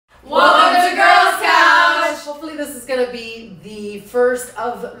first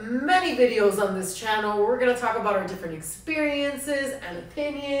of many videos on this channel. We're going to talk about our different experiences and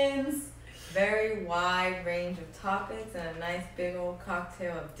opinions. Very wide range of topics and a nice big old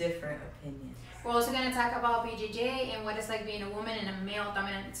cocktail of different opinions. We're also going to talk about BJJ and what it's like being a woman in a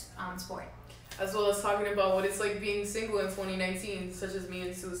male-dominant sport. As well as talking about what it's like being single in 2019, such as me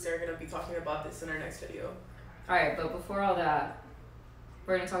and Seus are going to be talking about this in our next video. Alright, but before all that,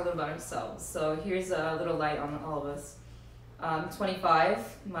 we're going to talk a little about ourselves. So here's a little light on all of us. I'm 25.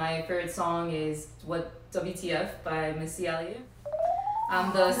 My favorite song is WTF by Missy Elliott.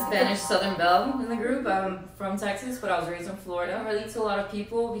 I'm the Spanish Southern Belle in the group. I'm from Texas, but I was raised in Florida. I relate to a lot of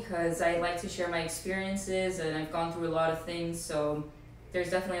people because I like to share my experiences and I've gone through a lot of things, so there's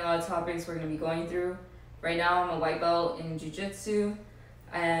definitely a lot of topics we're going to be going through. Right now I'm a white belt in jiu-jitsu,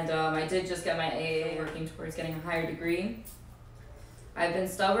 and I did just get my AA, working towards getting a higher degree. I've been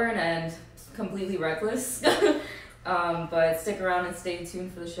stubborn and completely reckless, but stick around and stay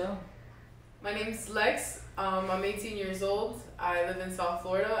tuned for the show. My name's Lexx. I'm 18 years old. I live in South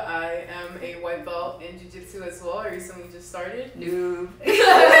Florida. I am a white belt in jiu-jitsu as well. I recently just started. Noob.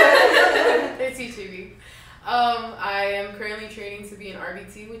 They're teaching me. I am currently training to be an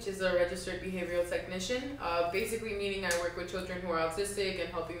RBT, which is a registered behavioral technician. Basically meaning I work with children who are autistic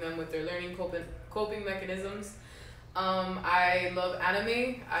and helping them with their learning coping mechanisms. I love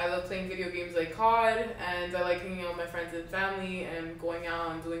anime. I love playing video games like COD, and I like hanging out with my friends and family and going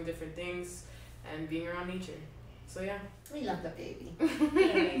out and doing different things and being around nature. So yeah. We love the baby.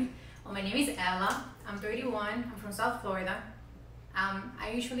 Hey. Well, my name is Ella. I'm 31. I'm from South Florida.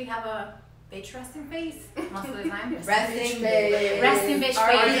 I usually have a bitch resting face most of the time. Resting bitch. Resting bitch face.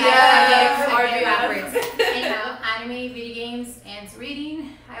 I get it backwards. Anyhow, anime, video games, and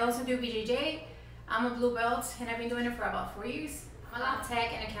reading. I also do BJJ. I'm a blue belt and I've been doing it for about 4 years. I'm a lab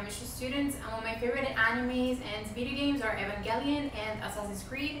tech and a chemistry student. And my favorite animes and video games are Evangelion and Assassin's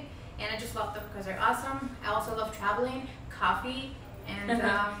Creed. And I just love them because they're awesome. I also love traveling, coffee, and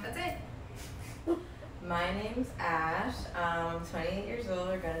that's it. My name's Ash. I'm 28 years old.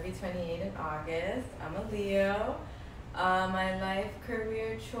 We're going to be 28 in August. I'm a Leo. My life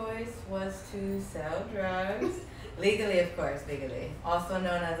career choice was to sell drugs. Legally, of course, legally. Also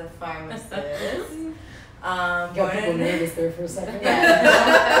known as a pharmacist. Got people nervous there for a second. Yeah,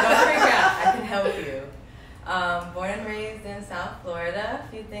 don't freak out. I can help you. Born and raised in South Florida.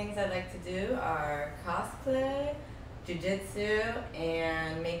 A few things I like to do are cosplay, jiu-jitsu,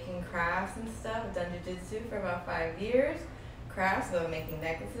 and making crafts and stuff. I've done jiu-jitsu for about 5 years. Crafts, so making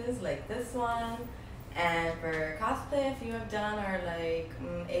necklaces like this one. And for cosplay, a few I've done are like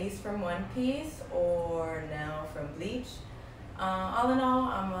Ace from One Piece or Nell from Bleach. All in all,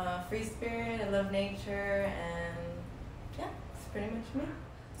 I'm a free spirit, I love nature, and yeah, that's pretty much me.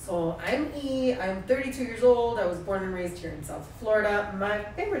 So I'm E, I'm 32 years old. I was born and raised here in South Florida. My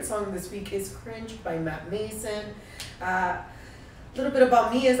favorite song this week is Cringe by Matt Mason. A little bit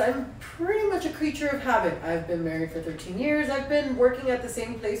about me is I'm pretty much a creature of habit. I've been married for 13 years. I've been working at the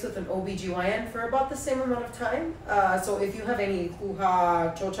same place with an OBGYN for about the same amount of time. So if you have any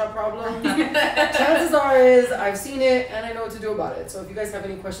hoo-ha, cho-cha problems, chances are is I've seen it and I know what to do about it. So if you guys have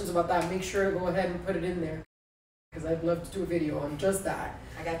any questions about that, make sure to go ahead and put it in there, because I'd love to do a video on just that.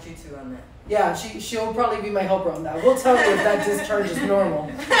 I got you two on that. Yeah, she'll probably be my helper on that. We'll tell you if that discharge is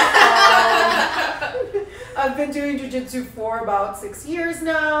normal. I've been doing jiu-jitsu for about 6 years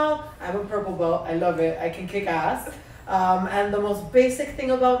now. I'm a purple belt. I love it. I can kick ass. And the most basic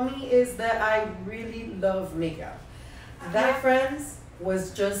thing about me is that I really love makeup. That, friends,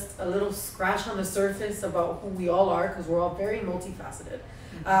 was just a little scratch on the surface about who we all are, because we're all very multifaceted.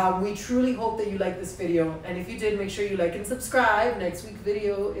 We truly hope that you like this video, and if you did, make sure you like and subscribe. Next week's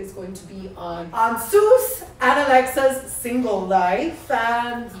video is going to be on Seus and Alexa's single life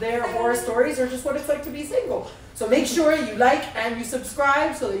and their horror stories, or just what it's like to be single. So make sure you like and you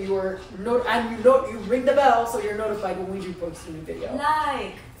subscribe so that you are you ring the bell so you're notified when we do post a new video.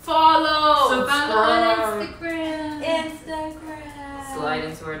 Like, Follow! So follow on Instagram. Slide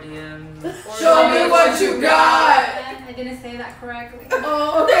into our DMs. Show me what you got! I didn't say that correctly.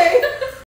 Oh, okay.